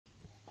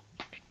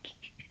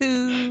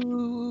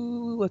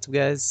Ooh, what's up,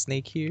 guys?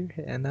 Snake here,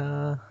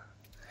 and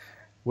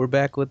we're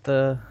back with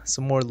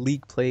some more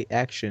League Play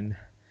action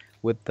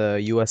with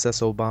the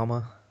USS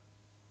Obama.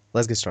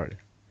 Let's get started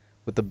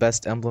with the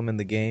best emblem in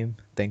the game,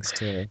 thanks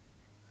to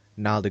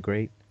Nile the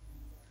Great.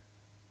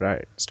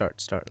 Right,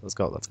 start. Let's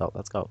go.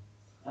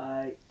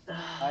 Why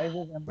is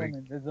this emblem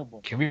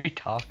invisible? Can we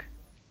talk?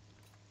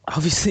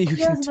 Obviously, you can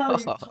Yes, now you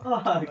talk.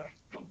 talk.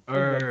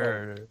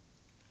 Err.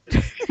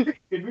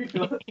 Can we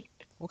talk?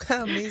 What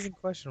kind of amazing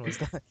question was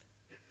that?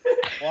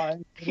 Why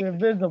is it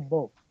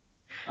invisible?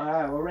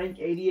 Alright, we're ranked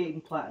 88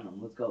 in platinum.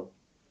 Let's go.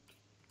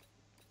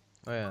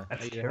 Oh yeah,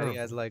 That's how you terrible.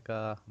 guys like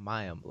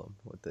my emblem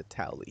with the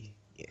tally?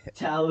 Yeah.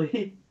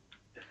 Tally.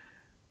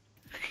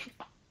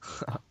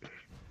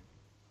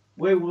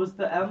 Wait, was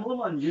the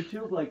emblem on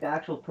YouTube like the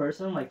actual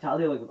person, like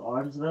Tally, like with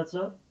arms and that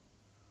stuff?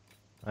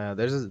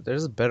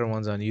 There's better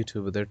ones on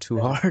YouTube, but they're too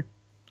hard.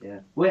 Yeah.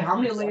 Wait, how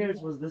many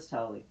layers was this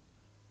Tally?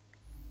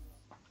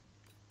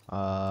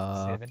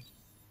 7.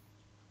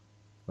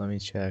 Let me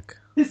check.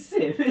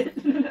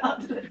 7? How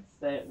did it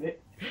 7?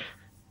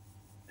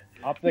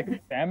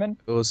 Optic salmon?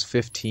 It was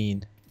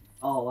 15.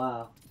 Oh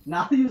wow.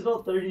 Now he's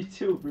about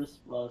 32 for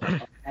Sprout.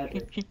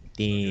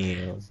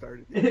 Damn.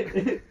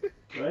 Started.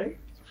 Right?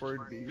 It's for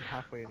to be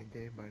halfway in a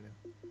game by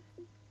now.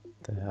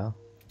 What the hell?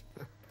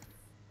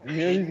 You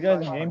hear these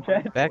guys in game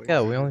chat? Back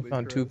out. We only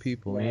found 2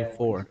 people. We need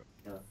 4.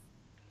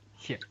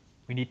 Yeah,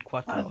 we need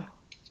Quattro.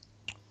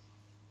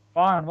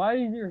 Fawn, why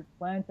is your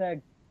clan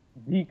tag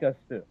Dika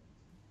still?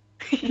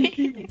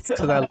 It's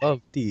because I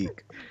love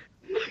Deke.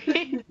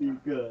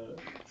 Good.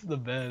 It's the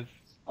best.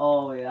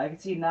 Oh yeah, I can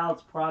see now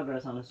it's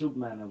progress on a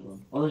Superman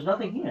emblem. Well, there's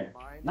nothing here.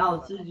 Now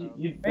it says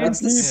you It's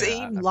the Yeah.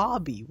 same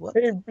lobby. What?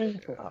 Hey,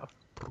 people.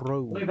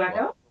 Bro. Wait, back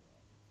out?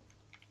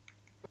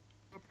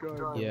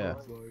 Yeah.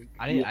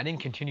 I didn't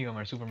continue on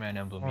my Superman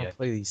I emblem want to yet.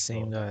 play these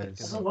same I guys.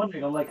 was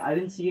wondering. I'm like, I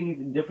didn't see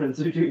anything different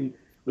between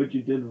what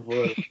you did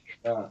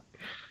before.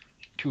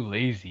 Too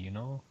lazy, you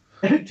know.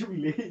 Too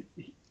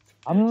lazy.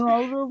 I'm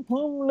not a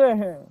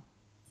problem.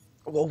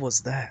 What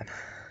was that?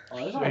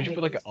 Oh, that's I should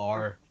put like an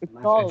R. It's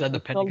Nice. called, Inside the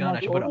it's called Pentagon, my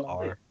I should put an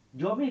problem. R. Do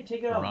you want me to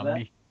take it off? Around That?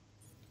 me.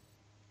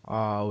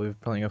 We're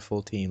playing a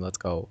full team. Let's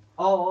go.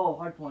 Oh,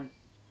 Hardpoint.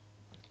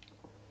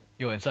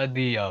 Yo, inside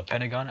the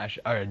Pentagon,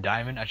 or a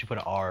diamond, I should put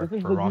an R This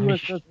is for the Rami.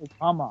 USS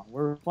Obama.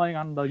 We're playing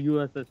on the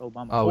USS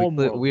Obama. Oh, we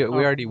Homeworld. we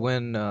already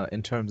win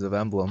in terms of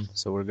emblem,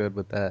 so we're good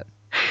with that.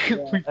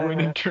 We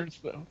win in turns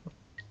though.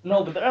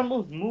 No, but the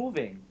emblem's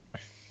moving.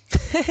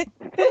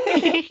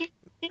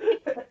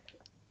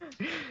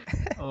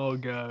 Oh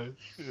god.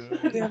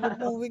 They have a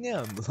moving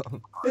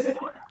emblem.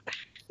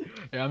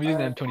 Yeah, I'm using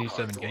the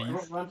M27,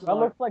 guys. Run to the That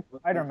looks like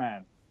left.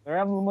 Spider-Man. Their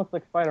emblem looks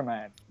like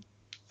Spider-Man.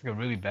 It's like a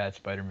really bad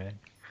Spider-Man.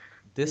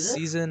 This Is it?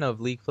 season of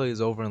League Play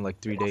is over in like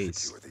 3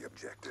 days.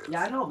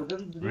 Yeah, I know, but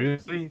then. Really?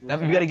 We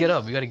gotta get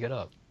up. We gotta get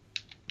up.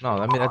 No,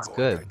 I mean that's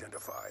good.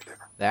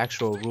 The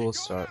actual rules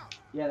start.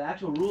 Yeah, the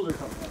actual rules are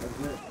coming out. That's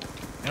good.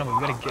 No, but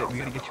we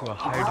gotta get to a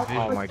higher division.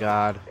 Oh my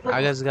god.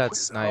 I just got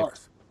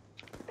sniped.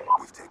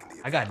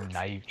 I got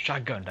knife,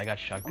 shotgun. I got I'm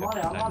shotgun, on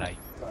it. I'm not on it. knife.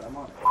 God, I'm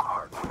on it.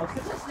 Let's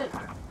contest it.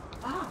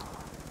 Ah.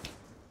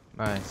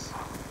 Nice.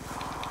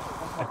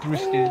 I threw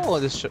skins. Oh,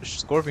 this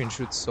scorpion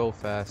shoots so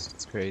fast.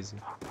 It's crazy.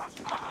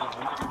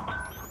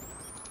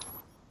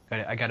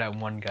 I got that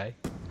one guy.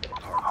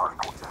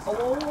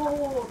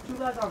 Oh, 2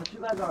 guys on him. 2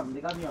 guys on him.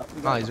 They got me off.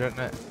 Oh, he's right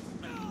there.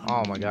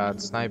 Oh my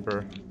god,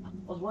 sniper.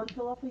 I was 1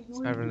 kill off of you.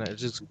 Sniper net.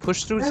 Just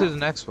push through to the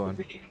next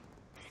one.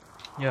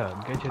 Yeah,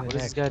 get to the What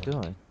is this next. guy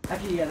doing?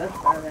 Actually, yeah, that's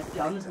actually,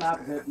 on this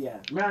map. Good, yeah.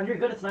 Man, you're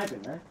good at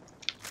sniping, right?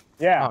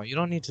 Yeah. No, you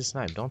don't need to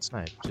snipe. Don't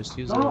snipe. Just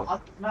use No, it.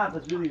 on this map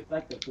that's really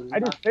effective. So I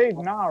just saved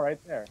now right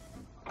there.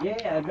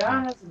 Yeah,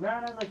 Brown has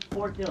like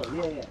 4 kills.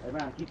 Yeah.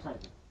 Brown, keep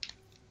sniping.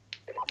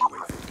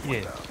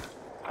 Yeah.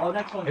 Oh,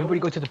 next one. Everybody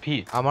go to the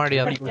pit. I'm already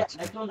up.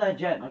 Next one's that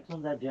jet. Next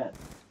one's that jet.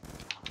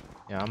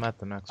 Yeah, I'm at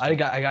the next I one.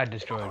 got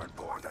destroyed.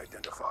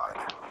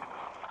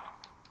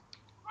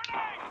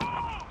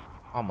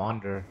 I'm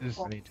under. This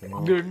I need to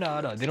move.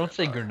 Granada. They don't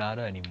say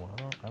Granada anymore.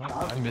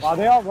 I miss Wow,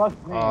 they all rushed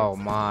me. Oh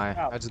my.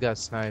 I just got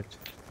sniped.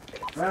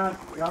 Brown,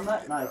 you're on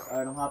that? Nice.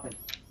 Alright, I'm hopping.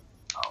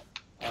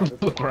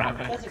 Grab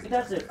it.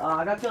 Contest it.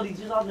 I got killed. He's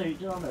just on there.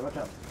 Watch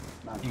out.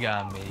 Nice. You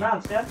got me.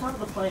 Brown, stay on top of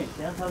the plane.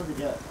 Stay on top of the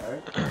jet.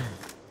 Alright?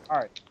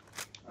 Alright.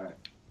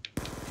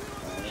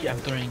 Yeah, I'm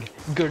throwing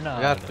Granada.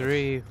 I got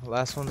 3.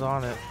 Last one's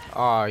on it.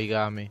 Oh, you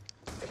got me.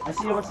 I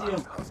see him.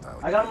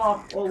 I got him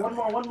off. Oh, one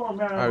more,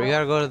 Brown. Alright, we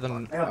gotta go to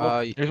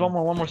the. There's one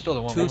more still.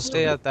 The one 2 more.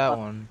 stay at that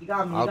one. He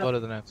got me. I'll go to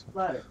the next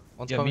one. Ladder.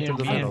 One's Yeah, coming me through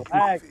and- the me middle.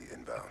 Ag.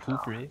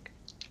 Poop Rick.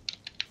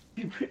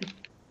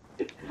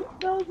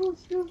 That was so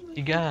stupid.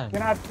 You got me.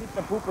 Cannot beat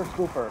the pooper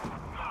scooper.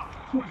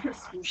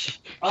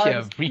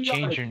 Yeah,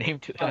 rechange your name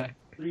to that.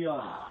 3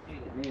 on.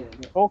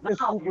 Focus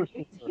Now, pooper you're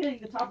scooper. hitting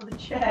the top of the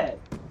jet.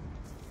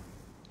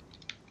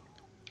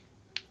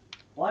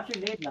 Watch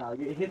your nade now.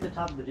 You hit the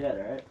top of the jet,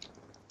 alright?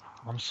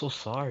 I'm so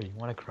sorry. You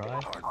wanna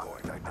cry?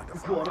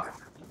 Cool.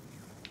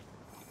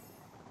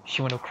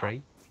 She wanna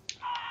cry?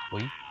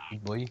 Boy,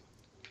 boy.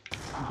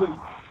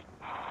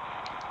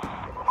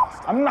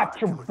 I'm not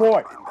your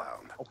boy.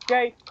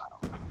 Okay?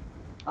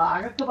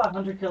 I got killed by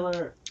 100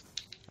 killer.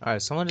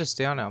 Alright, someone just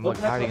stay on it. I'm like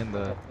hiding in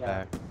the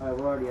back. Alright,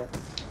 we're already at.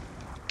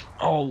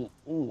 Oh,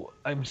 ooh,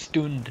 I'm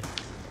stunned.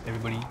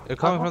 Everybody. They're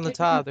coming from the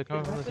top. They're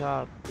coming from the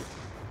top.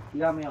 You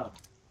got me up.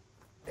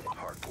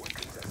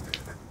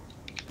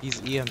 He's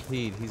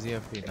EMP'd. He's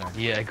EMP'd now.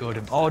 Yeah, I got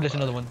him. Oh, there's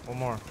another one. One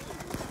more.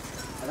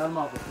 I got him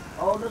off.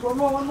 Oh, there's one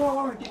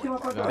more. Just kill my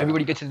front door.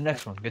 Everybody get to the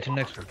next one. Get to the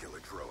next one.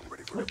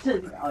 What's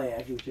it? Oh, yeah,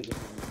 actually, we should get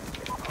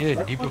to Yeah,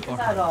 Let's deeper look in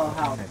far. that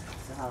house.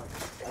 The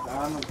house. I don't know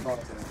what it's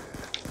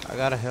called. I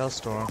got a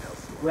hailstorm.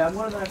 Wait, I'm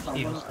going to the next one.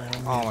 I'm going to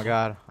Oh my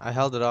god. I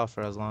held it off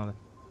for as long as.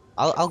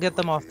 I'll get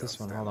them off this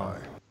one. Hold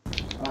on.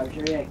 Alright,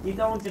 sure, yeah. Keep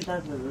going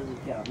contested as you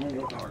can. I'm gonna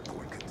get them.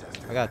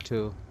 I got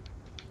two.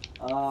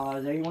 Is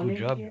there anyone Good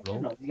in job, here? bro.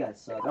 No, you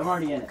guys suck. I'm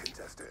already in it.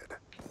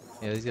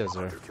 Yeah, these guys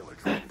are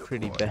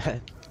pretty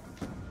bad.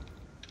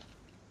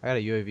 I got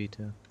a UAV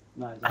too.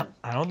 Nice.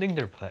 I don't think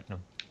they're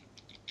platinum.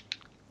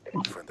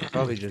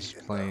 Probably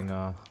just playing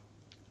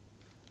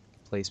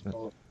placement.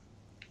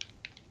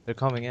 They're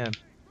coming in.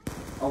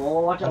 Oh,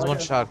 well, watch out. There's one watch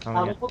out. shot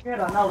coming in. Let's poke your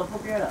head out now. Let's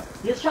poke your head out.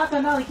 He has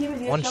shotgun now. He came in.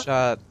 He has One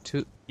shot,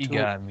 two. He two-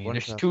 got me. one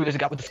There's shot. two. There's a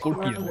guy with the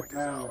scorpion.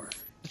 Round.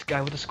 This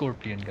guy with the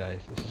scorpion, guys.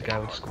 This is the guy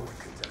with the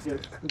scorpion.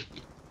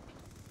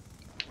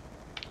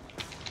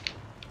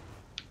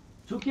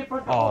 Two kid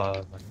front.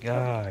 Oh my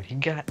god, he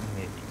got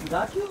me. You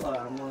got you?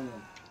 I'm going in.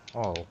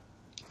 Oh,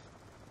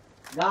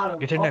 Got him.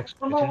 Get to the next,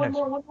 One get to more, the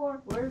one next.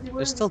 more. Where is he? Where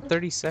there's is still he?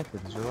 30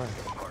 seconds. Relax.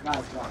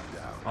 Nice.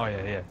 Oh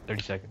yeah, yeah.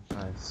 30 seconds.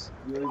 Nice.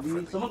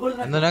 UAV. Someone go to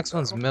the And the next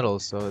one's middle,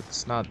 so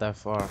it's not that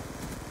far.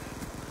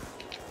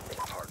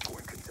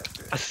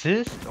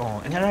 Assist?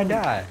 Oh, and then I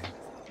die.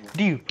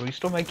 Dude, bro, you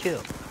stole my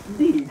kill.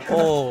 Deek.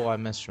 Oh, I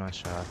missed my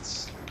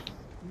shots.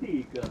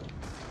 Deek.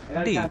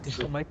 Deek. He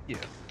stole my kill.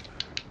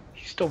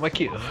 He stole my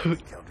kill.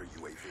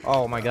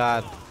 Oh my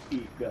god.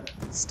 Deek.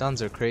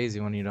 Stuns are crazy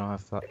when you don't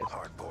have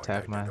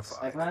attack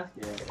mask. Like mask?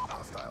 Yeah.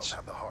 Hostiles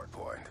have the hard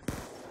point.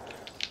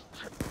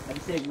 I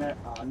just say,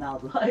 now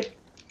it's like.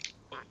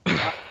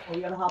 Oh,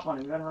 we gotta hop on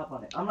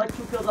it. I'm like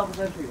 2 kills off a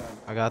sentry gun.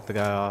 I got the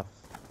guy off.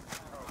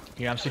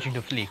 Here, I'm switching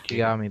to fleek. He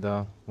got me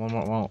though. One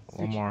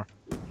more.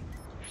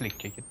 Fleek,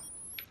 take it.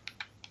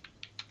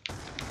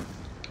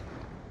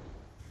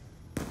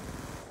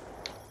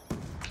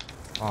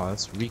 Oh,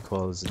 this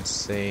recoil is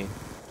insane.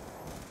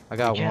 I We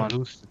got can't one.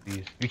 lose to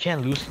these. We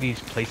can't lose to these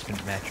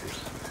placement matches.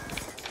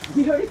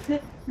 We already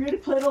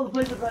played all the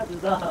places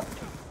matches up.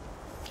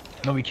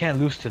 No, we can't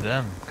lose to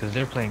them because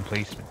they're playing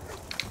placement.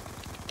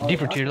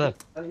 Deeper to your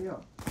left. How do you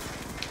know?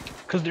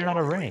 Because they're not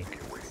a rank.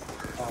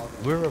 Oh,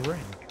 okay. We're a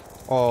rank.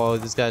 Oh,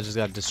 this guy just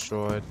got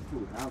destroyed.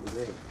 Ooh, now we're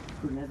ready.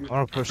 I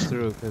want to push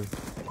through because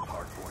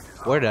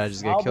where did I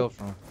just get killed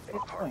from?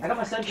 I got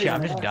my sentry Yeah,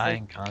 I'm gun. just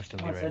dying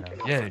constantly right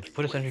now. Yeah,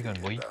 put a sentry gun,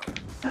 boy.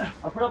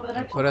 I'll put it up at the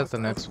next Put one. at the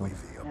next one.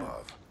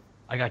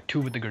 I got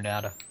 2 with the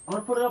Granada. I'm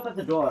gonna put it up at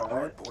the door,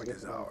 alright?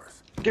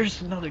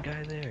 There's another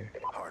guy there.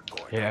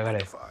 Here,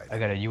 I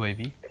got a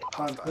UAV.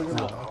 Fine, put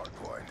it up.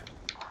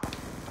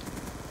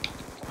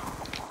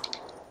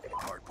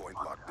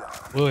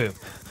 Wait,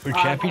 for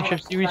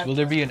championship series, will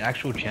there be an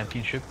actual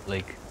championship?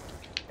 Like,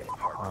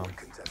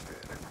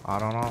 I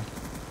don't know.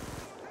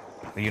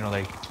 you know,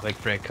 like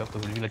Fred Cup,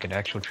 will there be like an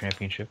actual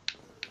championship?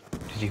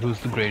 To see who's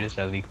the greatest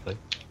at League play.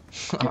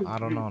 I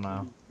don't know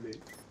now.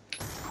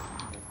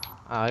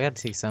 I gotta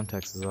take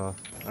Semtexes off.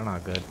 They're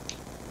not good.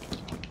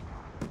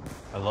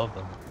 I love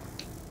them.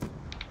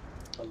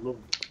 I love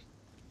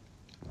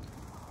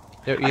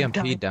They're I EMP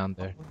died. down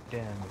there.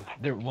 Damn.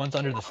 There, one's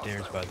under the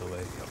stairs, by the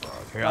way.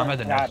 Here, I'm at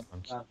the next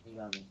one.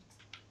 it.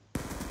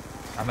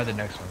 I'm at the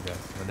next one,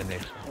 guys. I'm at the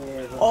next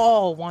one.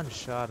 Oh, one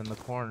shot in the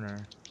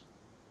corner.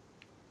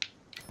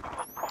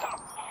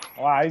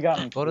 Wow, you got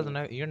me. Go to the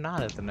next. You're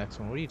not at the next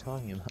one. What are you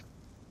talking about?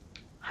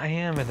 I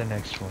am at the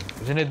next one.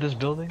 Isn't it this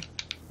building?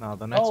 No,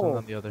 the next Oh. one's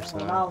on the other Well,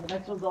 side. now the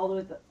next one's all the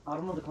way. I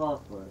don't know the class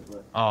for it,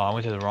 but Oh, I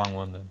went to the wrong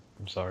one then.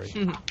 I'm sorry.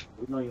 we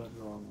know you went to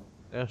the wrong one.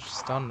 They're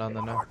stunned on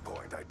the neck.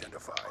 Hardpoint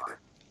identified.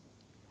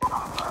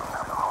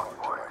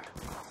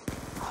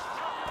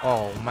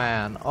 Oh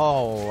man.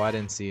 Oh, I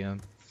didn't see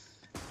him.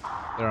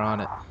 They're on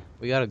it.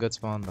 We got a good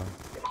spawn though.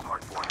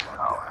 Hardpoint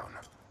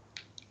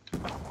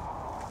locked down.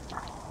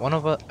 One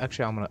of us.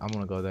 Actually, I'm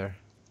gonna go there.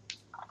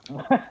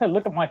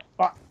 Look at my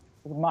spot.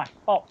 Look at my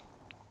fault.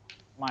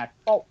 My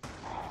fault.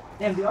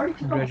 Damn, they already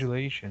took off.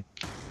 Congratulations.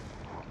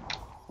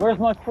 Where's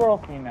my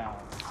trophy now?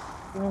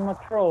 Give me my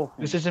trophy.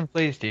 This isn't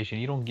PlayStation.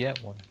 You don't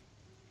get one.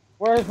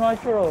 Where's my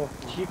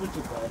trophy? Cheaper to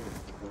buy it.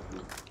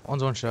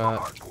 One's one shot.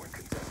 Hardpoint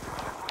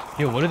contested.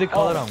 Yo, what do they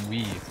call Oh. it on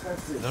Wii?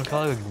 That's They it. don't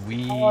call it like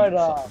Wii. What,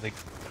 Like,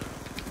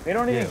 They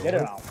don't even Yeah, get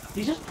it what- out.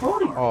 He's just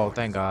floating. Oh,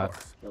 thank God.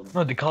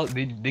 no, they call it.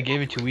 They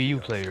gave it to Wii U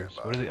players.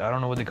 What do they? I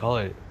don't know what they call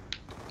it.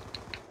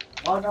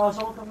 Oh no,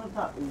 someone comes on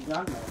top. He's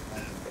done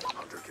that.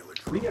 Hunter killer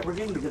We're drone.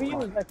 getting good Wii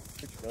was points.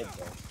 actually pretty good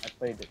though. I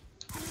played it.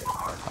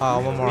 Oh,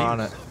 one more on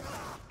it.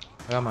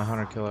 I got my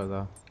hunter killer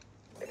though.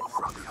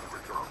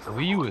 The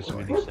Wii U is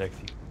really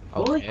sexy.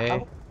 Holy Okay.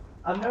 cow.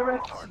 I've never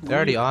actually They're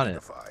already on it.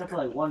 except for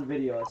like one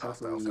video I saw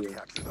from Hostiles have you.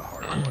 captured the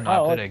hard point. I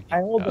Oh, played look, a I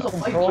hold the uh,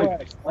 controller.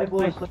 White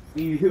boy Nice. put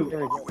you. There we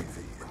go.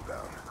 UAV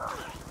inbound.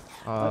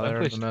 Oh,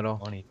 they're in played the middle.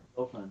 funny.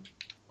 Girlfriend.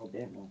 Oh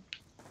damn no.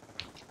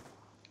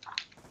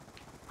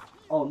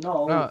 Oh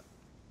no. No,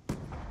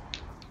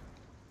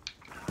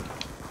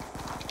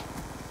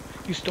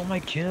 You stole my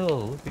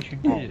kill. Look what you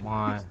oh did.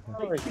 my.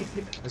 Sorry.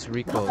 This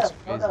recoil is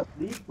crazy. That's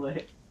league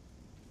play.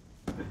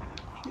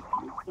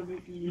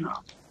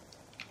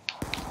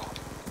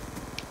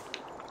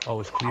 Oh,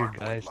 it's cleared,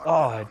 guys. Oh,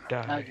 I Nice,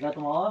 died. you got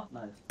them all off?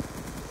 Nice.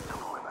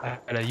 I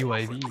had a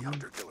UAV.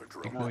 Hunter killer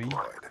drone Big boy.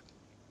 deployed.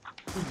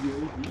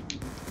 You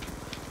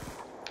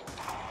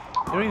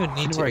don't even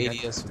need to Where I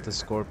got- ADS with the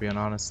Scorpion,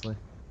 honestly.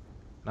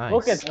 Nice.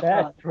 Look at that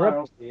Fire trip.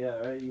 over, yeah,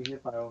 right? You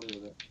hit fire over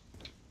with it.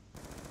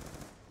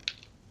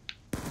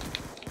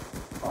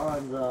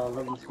 Orange,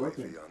 loving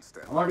Scorpion. UAV on I'm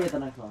standby. already at the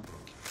next one.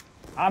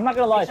 I'm not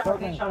gonna lie, Shot,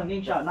 Scorpion.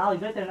 shot. Now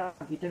he's right there now.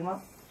 Can you take him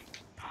out?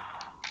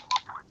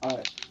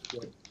 Alright,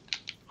 good.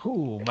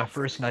 Ooh, my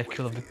first knife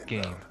kill of the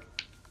game.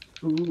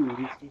 Ooh,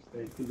 this is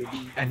great. Too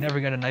baby. I never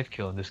got a knife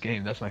kill in this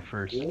game. That's my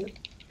first. Really?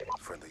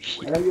 Friendly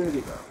Yeah, you're UAV ready.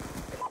 inbound.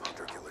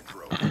 Hunter killer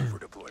drone for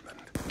deployment.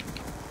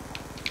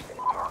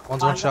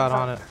 One's one shot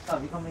on it.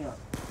 He's coming up.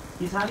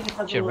 He's hiding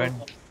inside the Shit, little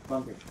Ren.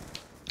 bunker.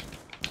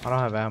 I don't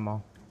have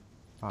ammo.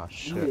 Oh Yeah,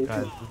 shit,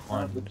 guys.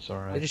 One, it's They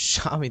alright. just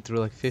shot me through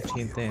like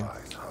 15 things.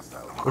 Advised,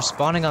 hostile We're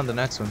spawning on the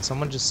next one.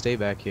 Someone just stay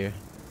back here.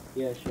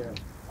 Yeah, sure.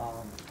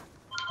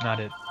 Not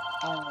it.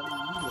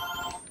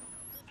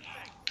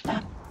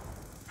 I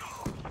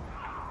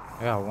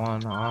got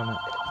one on it.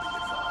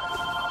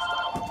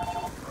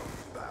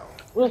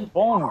 Where's the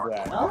phone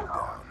at? No?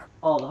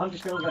 Oh, the hunter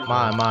killer got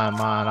Mine.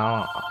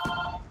 I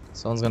don't.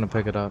 Someone's gonna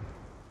pick it up.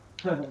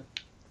 Alright,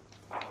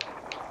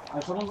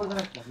 someone go to the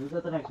next one. Who's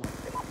at the next one?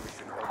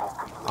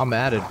 I'm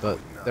at it, but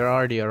they're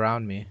already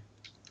around me.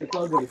 It's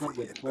all good, it's all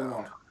good.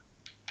 Hold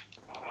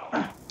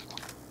on.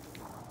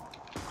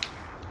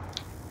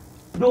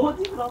 No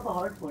one's even on the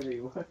hard point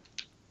anymore.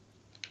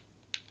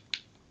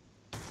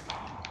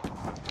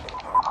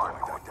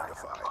 Hardpoint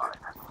identified.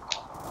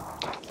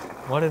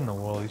 What in the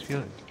world? These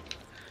people.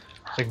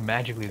 It's like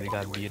magically they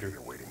got beater. UAV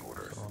awaiting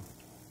orders.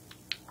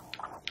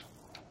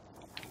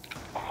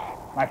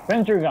 My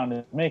sentry gun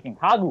is making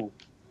Kagu.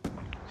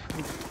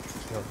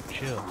 Yo,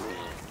 chill.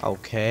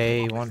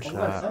 Okay, one Oh, we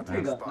got a shot.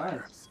 sentry gun.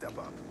 Fire. Nice. Step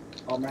up.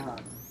 Oh man.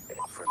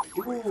 Friendly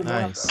Ooh, UAV.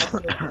 Nice.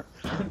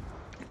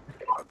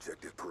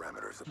 Objective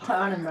parameters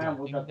Iron obtained. Man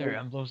was Even up their there.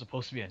 emblem's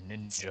supposed to be a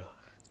ninja.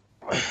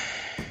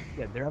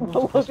 Yeah, their emblem's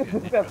Look supposed at to be a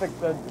this ninja. epic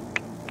sentry.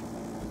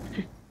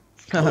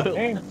 Khalil.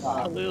 Dang.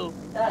 Khalil.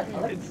 Dad, I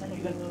like It's the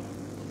sentry gun.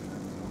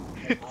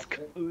 It's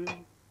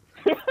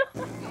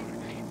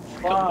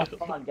Khalil.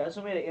 Come on, guys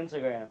who made an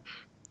Instagram?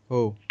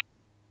 Oh,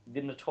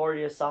 The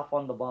notorious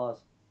Safwan the boss.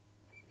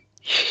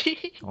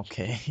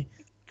 okay.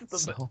 It's the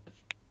So, best.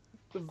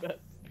 It's the best.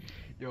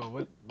 Yo,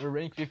 what? We're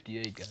ranked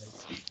 58,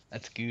 guys.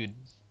 That's good.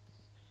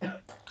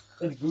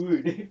 It's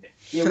good.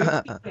 Yeah, we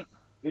have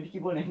to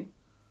keep winning.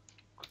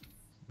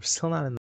 we're still not in